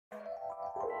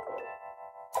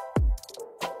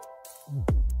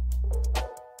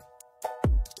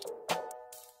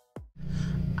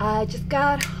I just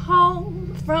got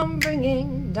home from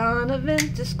bringing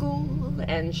Donovan to school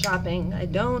and shopping. I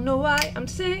don't know why I'm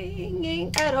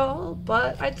singing at all,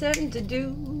 but I tend to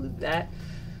do that.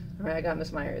 All right, I got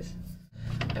Miss Myers.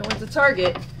 I went to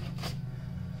Target.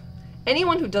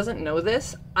 Anyone who doesn't know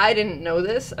this, I didn't know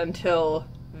this until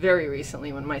very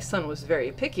recently when my son was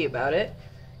very picky about it.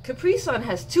 Capri Sun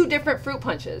has 2 different fruit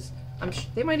punches.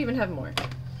 They might even have more.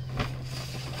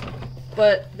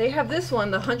 But they have this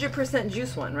one, the 100%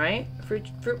 juice one, right?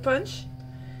 Fruit punch.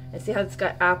 And see how it's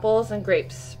got apples and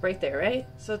grapes right there, right?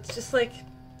 So it's just like,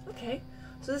 okay.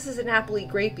 So this is an appley,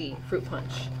 grapey fruit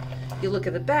punch. You look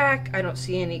at the back, I don't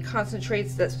see any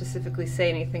concentrates that specifically say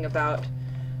anything about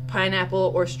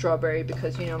pineapple or strawberry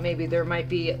because, you know, maybe there might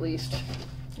be at least,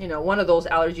 you know, one of those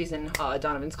allergies in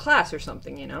Donovan's class or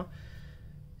something, you know.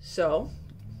 So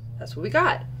that's what we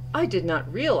got. I did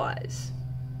not realize.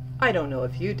 I don't know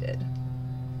if you did.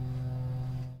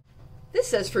 This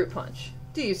says fruit punch.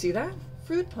 Do you see that?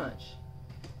 Fruit punch.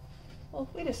 Well,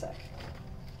 wait a sec.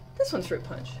 This one's fruit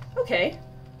punch. Okay.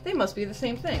 They must be the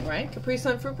same thing, right? Capri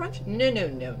Sun fruit punch?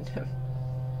 No.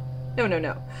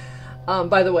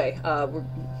 By the way,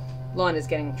 lawn is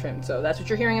getting trimmed, so that's what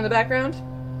you're hearing in the background.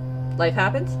 Life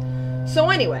happens. So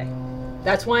anyway,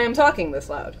 that's why I'm talking this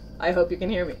loud. I hope you can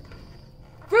hear me.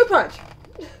 Fruit punch!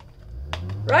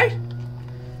 Right?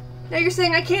 Now you're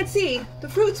saying I can't see the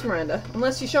fruits, Miranda,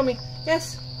 unless you show me.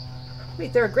 Yes.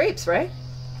 Wait, there are grapes, right?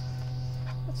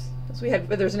 That's we had,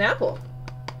 but there's an apple.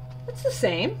 That's the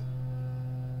same.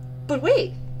 But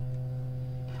wait.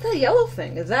 That yellow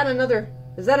thing, is that another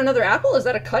apple? Is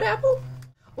that a cut apple?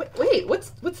 Wait,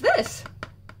 what's this?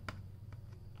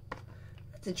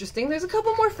 That's interesting. There's a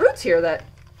couple more fruits here that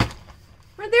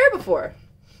weren't there before.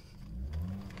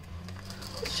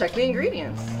 Let's check the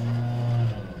ingredients.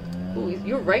 Ooh,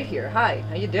 you're right here. Hi,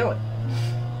 how you doing?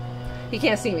 He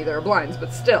can't see me, there are blinds,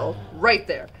 but still, right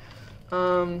there.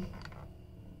 Oh,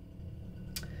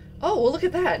 well look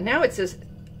at that. Now it says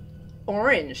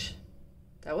orange.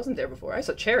 That wasn't there before. I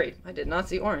saw cherry. I did not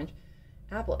see orange.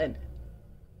 Apple and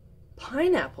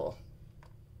pineapple.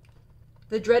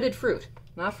 The dreaded fruit.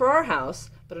 Not for our house,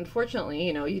 but unfortunately,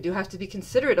 you know, you do have to be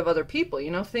considerate of other people.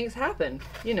 You know, things happen.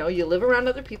 You know, you live around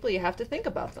other people, you have to think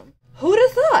about them. Who'd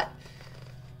have thought?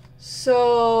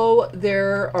 So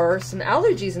there are some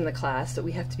allergies in the class that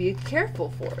we have to be careful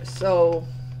for. So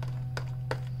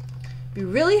it'd be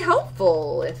really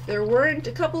helpful if there weren't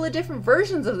a couple of different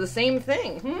versions of the same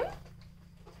thing.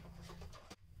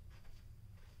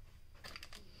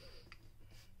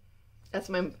 That's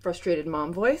my frustrated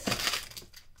mom voice.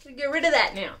 So get rid of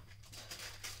that now.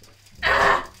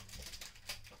 Ah!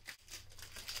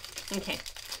 Okay.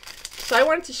 So I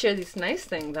wanted to share this nice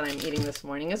thing that I'm eating this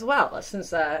morning as well,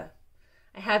 since I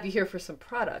have you here for some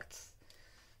products.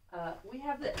 We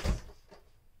have this.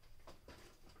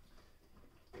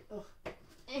 Oh.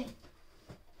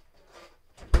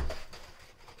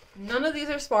 None of these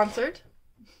are sponsored.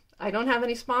 I don't have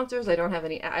any sponsors. I don't have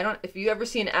any. If you ever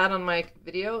see an ad on my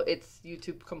video, it's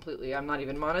YouTube completely. I'm not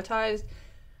even monetized.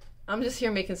 I'm just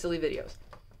here making silly videos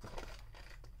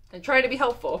and trying to be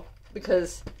helpful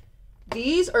because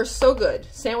these are so good.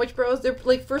 Sandwich Bros, they're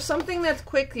like, for something that's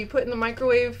quick, you put in the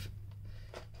microwave,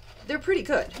 they're pretty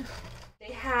good.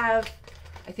 They have,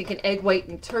 I think, an egg white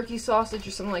and turkey sausage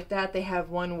or something like that. They have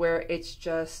one where it's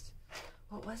just,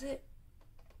 what was it?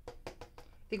 I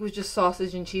think it was just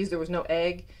sausage and cheese. There was no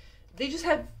egg. They just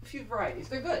have a few varieties.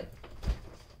 They're good.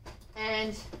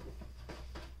 And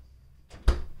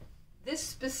this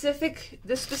specific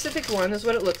one is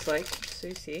what it looks like. So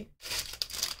you see.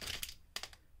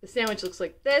 The sandwich looks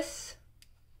like this.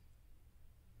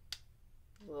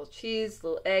 A little cheese, a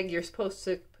little egg. You're supposed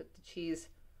to put the cheese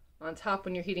on top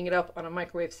when you're heating it up on a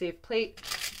microwave safe plate.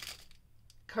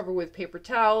 Cover with paper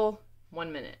towel,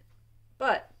 1 minute.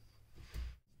 But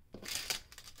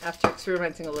after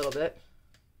experimenting a little bit,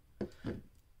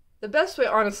 the best way,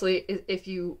 honestly, is if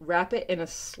you wrap it in a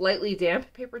slightly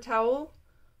damp paper towel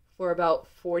for about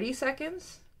 40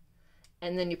 seconds.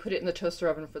 And then you put it in the toaster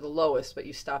oven for the lowest, but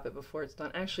you stop it before it's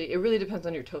done. Actually, it really depends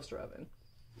on your toaster oven.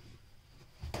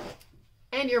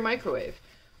 And your microwave.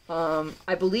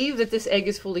 I believe that this egg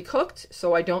is fully cooked,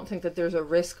 so I don't think that there's a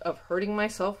risk of hurting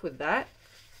myself with that.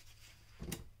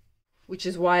 Which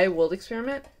is why I will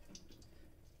experiment.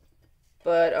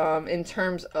 But in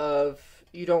terms of,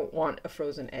 you don't want a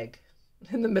frozen egg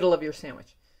in the middle of your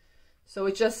sandwich. So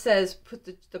it just says, put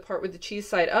the part with the cheese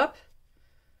side up,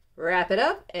 wrap it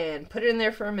up, and put it in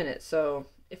there for a minute. So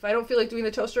if I don't feel like doing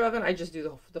the toaster oven, I just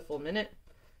do the full minute.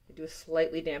 I do a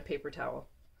slightly damp paper towel.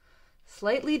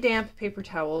 Slightly damp paper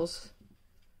towels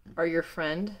are your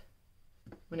friend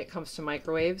when it comes to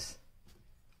microwaves.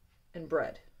 and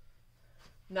bread.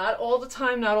 Not all the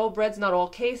time, not all breads, not all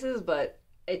cases, but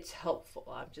it's helpful,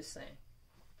 I'm just saying.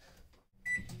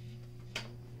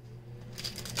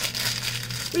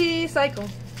 Recycle.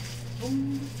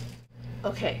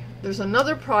 Okay, there's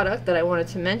another product that I wanted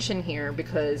to mention here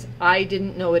because I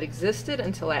didn't know it existed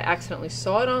until I accidentally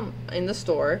saw it in the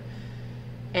store,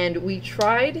 and we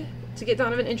tried to get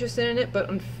Donovan interested in it,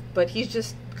 but he's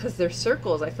just, because they're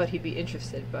circles, I thought he'd be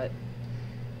interested, but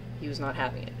he was not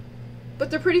having it.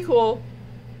 But they're pretty cool.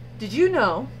 Did you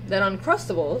know that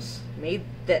Uncrustables made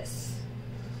this?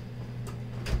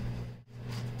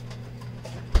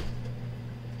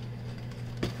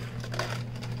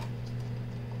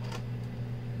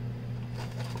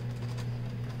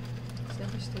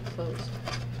 Never stay closed.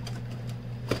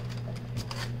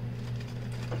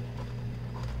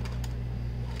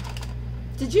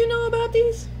 Did you know about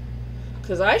these?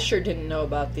 Because I sure didn't know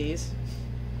about these.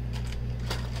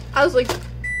 I was like,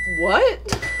 what?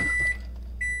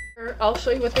 I'll show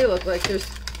you what they look like.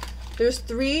 There's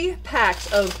 3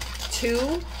 packs of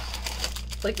 2,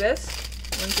 like this.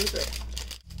 1, 2, 3.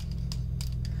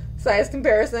 Size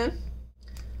comparison.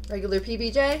 Regular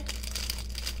PBJ.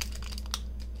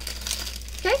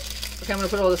 Okay, I'm gonna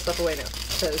put all this stuff away now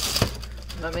because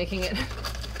I'm not making it.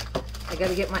 I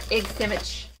gotta get my egg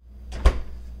sandwich.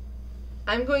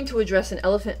 I'm going to address an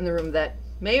elephant in the room that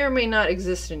may or may not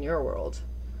exist in your world,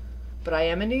 but I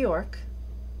am in New York,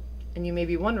 and you may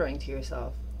be wondering to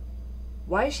yourself,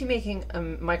 why is she making a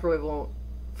microwavable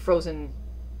frozen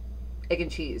egg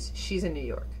and cheese? She's in New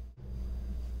York.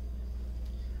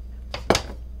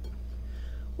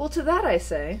 Well, to that I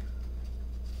say,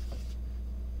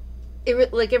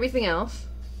 like everything else,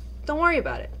 don't worry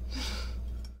about it.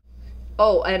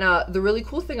 Oh, and the really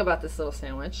cool thing about this little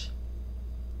sandwich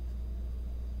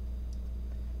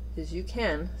is you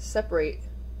can separate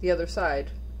the other side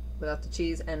without the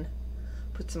cheese and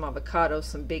put some avocado,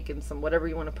 some bacon, some whatever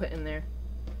you want to put in there.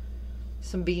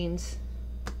 Some beans.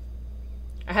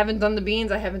 I haven't done the beans.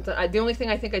 The only thing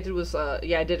I think I did was,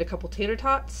 yeah, I did a couple tater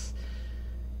tots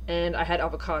and I had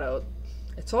avocado.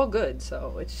 It's all good,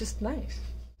 so it's just nice.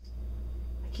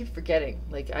 I keep forgetting.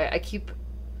 Like,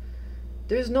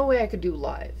 there's no way I could do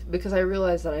live because I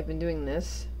realize that I've been doing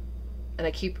this and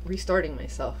I keep restarting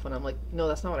myself when I'm like, no,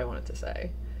 that's not what I wanted to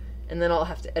say. And then I'll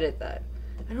have to edit that.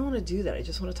 I don't want to do that. I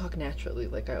just want to talk naturally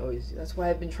like I always do. That's why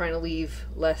I've been trying to leave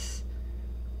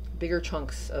bigger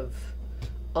chunks of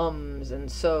ums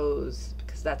and so's,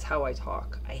 because that's how I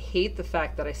talk. I hate the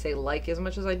fact that I say like as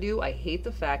much as I do. I hate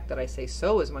the fact that I say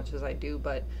so as much as I do,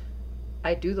 but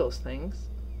I do those things.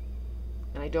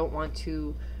 And I don't want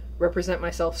to represent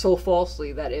myself so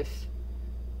falsely that if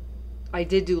I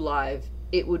did do live,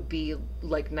 it would be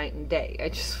like night and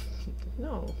day.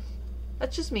 No.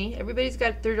 That's just me. Everybody's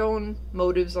got their own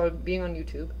motives on being on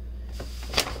YouTube.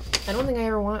 I don't think I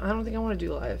want to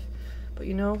do live. But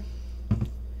you know,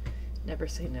 never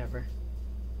say never.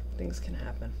 Things can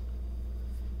happen.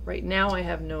 Right now I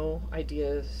have no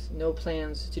ideas, no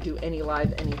plans to do any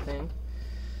live anything.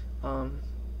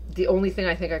 The only thing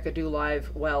I think I could do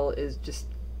live well is just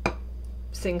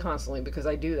sing constantly, because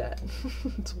I do that.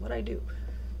 It's what I do.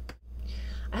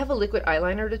 I have a liquid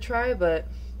eyeliner to try, but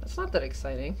that's not that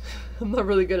exciting. I'm not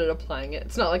really good at applying it.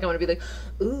 It's not like I'm going to be like,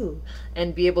 ooh,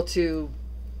 and be able to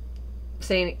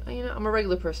say any, you know, I'm a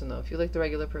regular person though. If you like the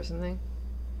regular person thing.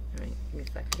 All right, give me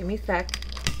a sec. Give me a sec.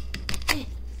 Let's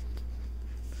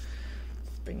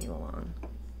bring you along.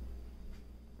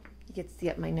 You get to see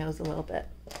up my nose a little bit.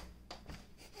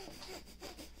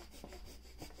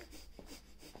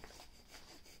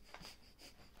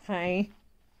 Hi.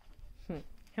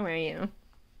 How are you?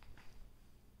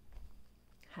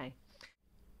 Hi.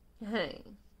 Hi.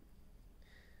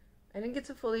 I didn't get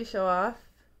to fully show off.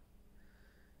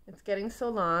 It's getting so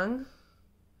long.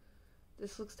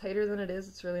 This looks tighter than it is.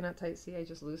 It's really not tight. See, I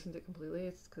just loosened it completely.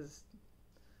 It's because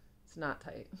it's not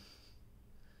tight.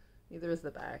 Neither is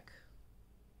the back.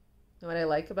 You know what I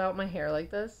like about my hair like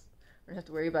this? I don't have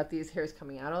to worry about these hairs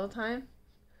coming out all the time.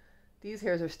 These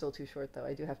hairs are still too short though.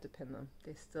 I do have to pin them.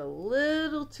 They're still a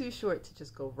little too short to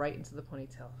just go right into the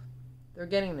ponytail. They're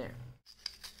getting there.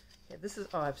 Okay, this is,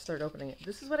 oh, I've started opening it.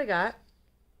 This is what I got.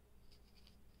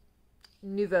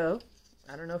 Nouveau.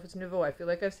 I don't know if it's nouveau. I feel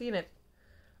like I've seen it.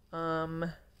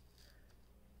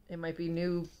 It might be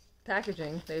new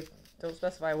packaging. They don't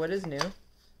specify what is new.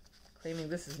 Claiming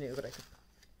this is new, but I could.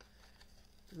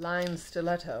 Line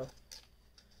stiletto.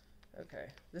 Okay,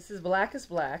 this is Black is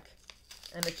Black,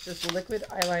 and it's just liquid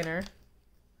eyeliner.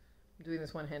 I'm doing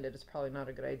this one-handed. It's probably not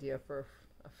a good idea for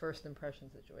a first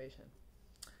impression situation.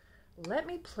 Let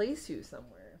me place you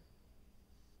somewhere.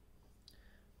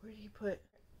 Where do you put?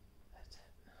 That's it.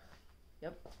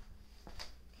 Yep.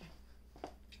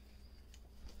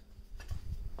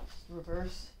 Just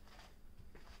reverse.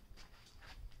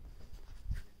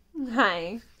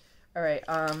 Hi. All right.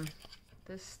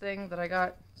 This thing that I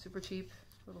got super cheap,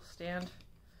 little stand.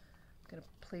 I'm gonna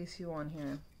place you on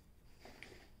here.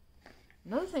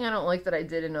 Another thing I don't like that I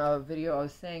did in a video, I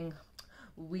was saying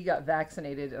we got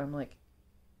vaccinated, and I'm like,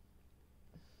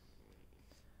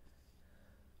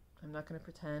 I'm not gonna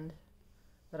pretend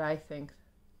that I think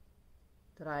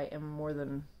that I am more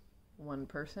than one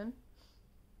person.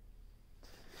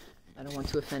 I don't want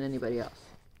to offend anybody else.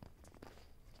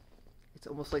 It's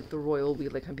almost like the royal we,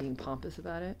 like I'm being pompous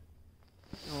about it.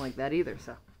 I don't like that either,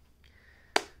 so.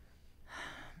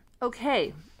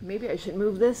 Okay, maybe I should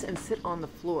move this and sit on the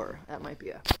floor. That might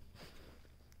be a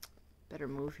better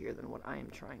move here than what I am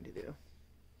trying to do.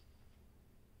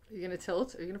 Are you gonna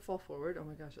tilt? Are you gonna fall forward? Oh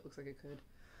my gosh, it looks like it could.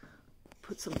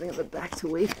 Put something in the back to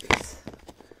wait for this.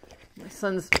 My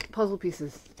son's puzzle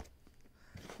pieces.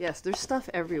 Yes, there's stuff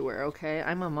everywhere, okay?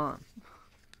 I'm a mom.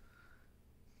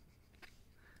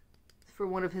 For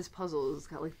one of his puzzles, it's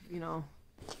got like, you know,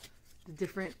 the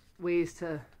different ways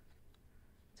to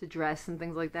dress and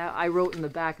things like that. I wrote in the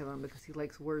back of them because he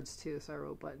likes words too, so I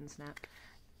wrote button snap.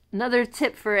 Another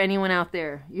tip for anyone out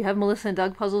there. You have Melissa and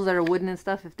Doug puzzles that are wooden and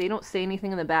stuff. If they don't say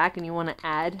anything in the back and you want to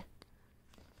add...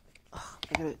 Oh,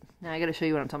 now I gotta show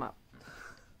you what I'm talking about.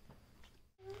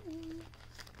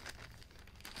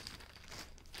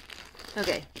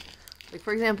 Okay. Like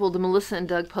for example, the Melissa and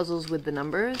Doug puzzles with the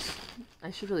numbers. I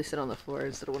should really sit on the floor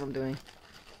instead of what I'm doing.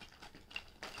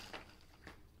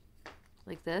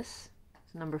 Like this.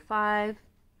 It's number 5.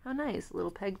 How nice. A little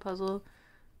peg puzzle.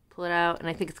 Pull it out. And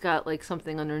I think it's got like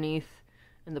something underneath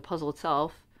in the puzzle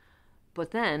itself. But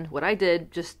then what I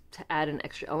did just to add an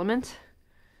extra element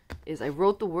is I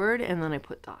wrote the word and then I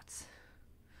put dots.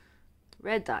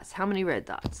 Red dots. How many red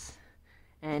dots?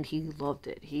 And he loved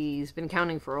it. He's been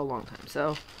counting for a long time.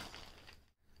 So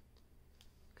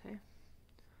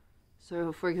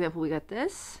for example, we got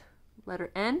this,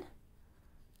 letter N,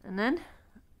 and then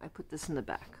I put this in the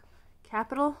back.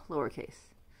 Capital, lowercase.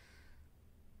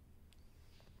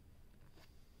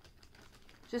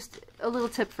 Just a little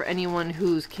tip for anyone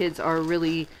whose kids are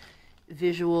really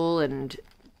visual and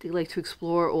they like to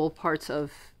explore all parts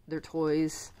of their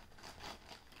toys.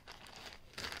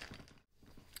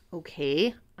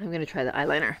 Okay, I'm going to try the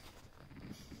eyeliner.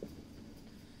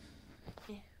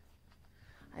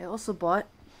 I also bought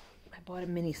a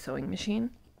mini sewing machine,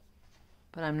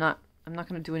 but I'm not going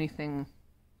to do anything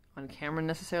on camera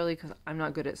necessarily because I'm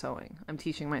not good at sewing. I'm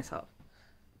teaching myself.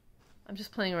 I'm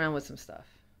just playing around with some stuff.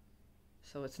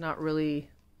 So it's not really,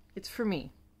 it's for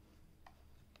me.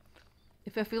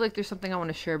 If I feel like there's something I want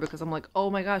to share because I'm like, oh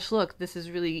my gosh, look, this is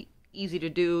really easy to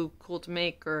do, cool to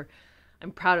make, or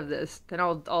I'm proud of this, then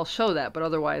I'll show that. But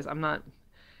otherwise, I'm not,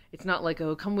 it's not like,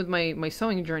 oh, come with my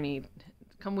sewing journey.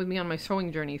 Come with me on my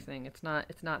sewing journey thing. It's not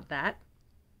that.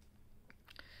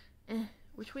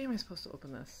 Which way am I supposed to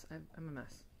open this? I'm a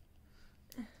mess.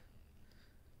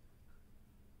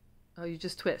 Oh, you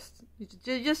just twist. You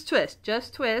just twist.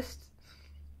 Just twist.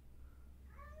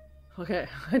 Okay,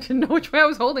 I didn't know which way I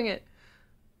was holding it.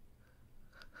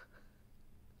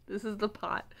 This is the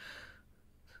pot.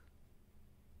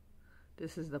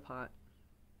 This is the pot.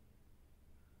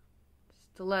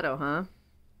 Stiletto, huh?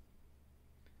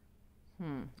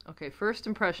 Okay, first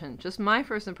impression. Just my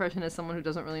first impression as someone who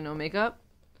doesn't really know makeup.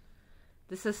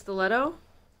 This is stiletto.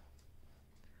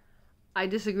 I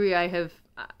disagree. I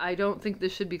don't think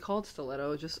this should be called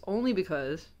stiletto, just only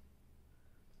because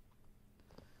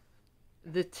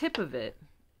the tip of it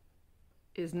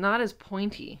is not as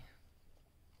pointy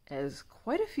as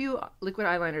quite a few liquid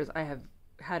eyeliners I have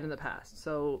had in the past.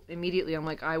 So immediately I'm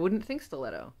like, I wouldn't think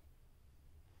stiletto.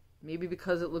 Maybe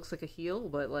because it looks like a heel,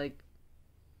 but like,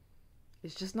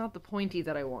 it's just not the pointy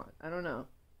that I want. I don't know.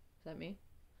 Is that me?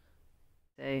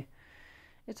 Say,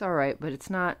 it's alright, but it's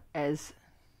not as,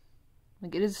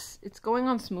 like it's going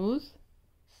on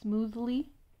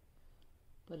smoothly,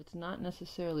 but it's not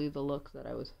necessarily the look that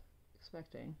I was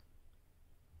expecting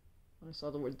when I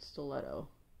saw the word stiletto.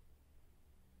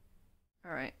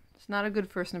 Alright, it's not a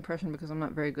good first impression because I'm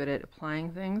not very good at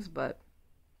applying things, but,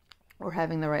 or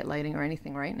having the right lighting or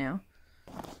anything right now.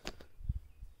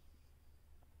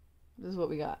 This is what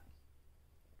we got.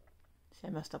 See,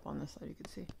 I messed up on this side, you can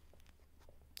see.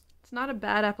 It's not a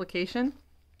bad application.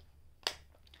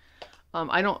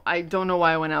 I don't know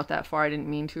why I went out that far. I didn't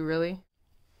mean to, really.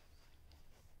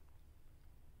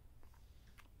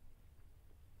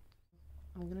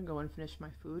 I'm gonna go and finish my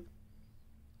food.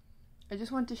 I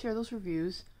just wanted to share those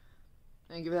reviews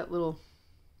and give that little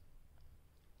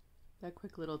that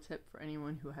quick little tip for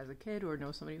anyone who has a kid or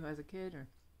knows somebody who has a kid or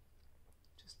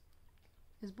just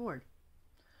is bored.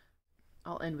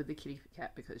 I'll end with the kitty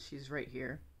cat because she's right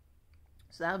here.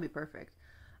 So that'll be perfect.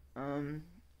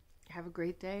 Have a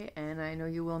great day, and I know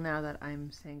you will now that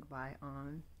I'm saying goodbye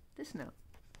on this note.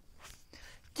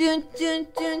 Dun, dun,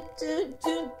 dun, dun,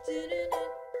 dun, dun, dun, dun.